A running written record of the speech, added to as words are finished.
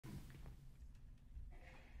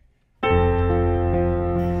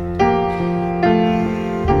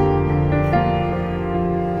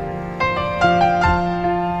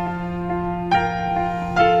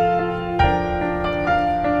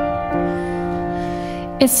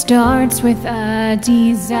It starts with a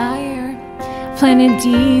desire planted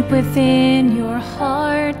deep within your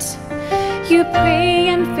heart. You pray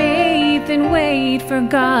in faith and wait for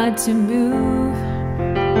God to move.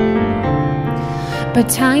 But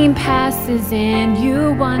time passes and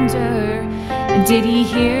you wonder, did He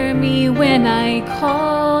hear me when I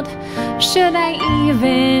called? Should I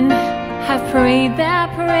even have prayed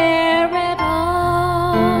that prayer at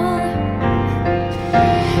all?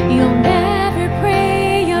 You'll never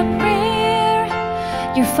pray a prayer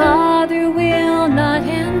your Father will not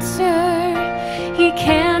answer. He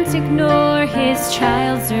can't ignore His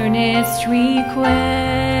child's earnest request.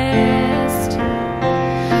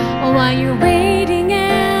 While you're waiting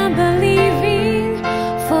and believing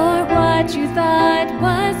for what you thought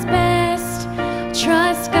was best,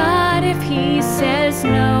 trust God. If He says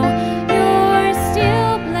no, you're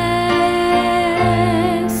still blessed.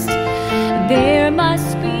 There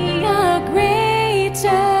must be a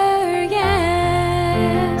greater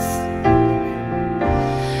yes.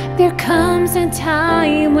 There comes a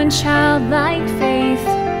time when childlike faith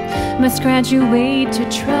must graduate to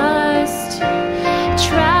trust.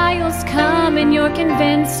 Trials come and you're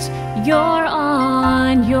convinced you're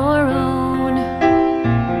on your own.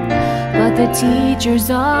 But the teacher's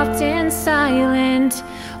often silent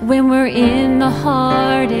when we're in the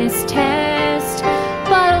hardest test.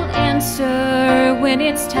 But I'll answer when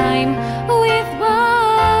it's time with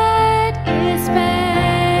what is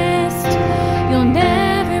best. You'll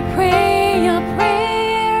never pray a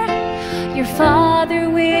prayer your Father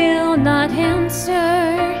will not answer.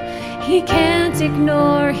 He can't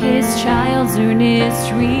ignore His child's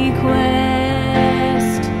earnest request.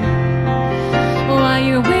 While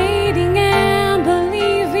you're waiting and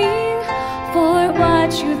believing for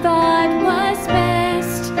what you thought was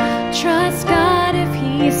best, trust God. If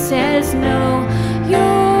He says no,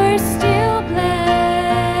 you're still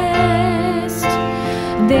blessed.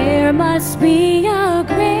 There must be a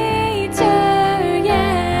greater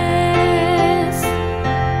yes.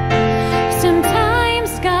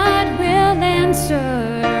 Sometimes God will answer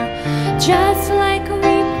just like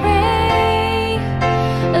we pray.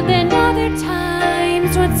 Then other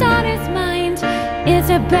times what's on His mind is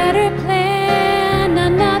a better plan,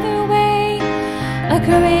 another way, a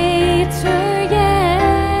greater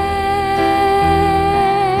yes.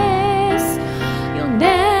 You'll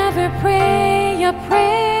never pray a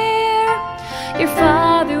prayer your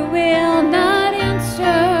Father will not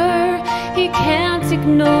answer. He can't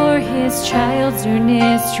ignore His child's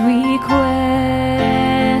earnest request.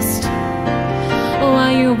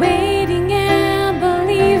 While you're waiting and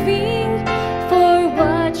believing for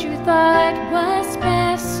what you thought was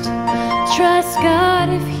best, trust God.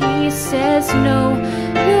 If He says no,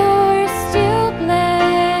 you're still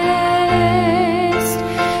blessed.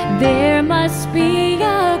 There must be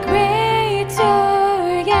a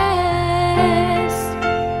greater yes.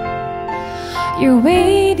 You're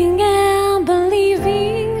waiting and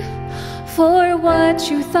believing for what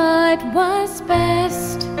you thought was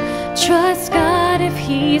best. Trust God. If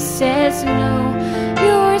He says no,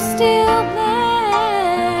 you're still blessed.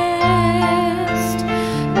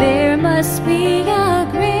 There must be a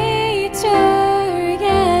greater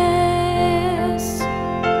yes.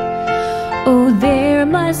 Oh, there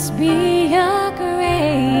must be a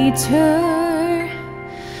greater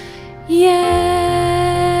yes.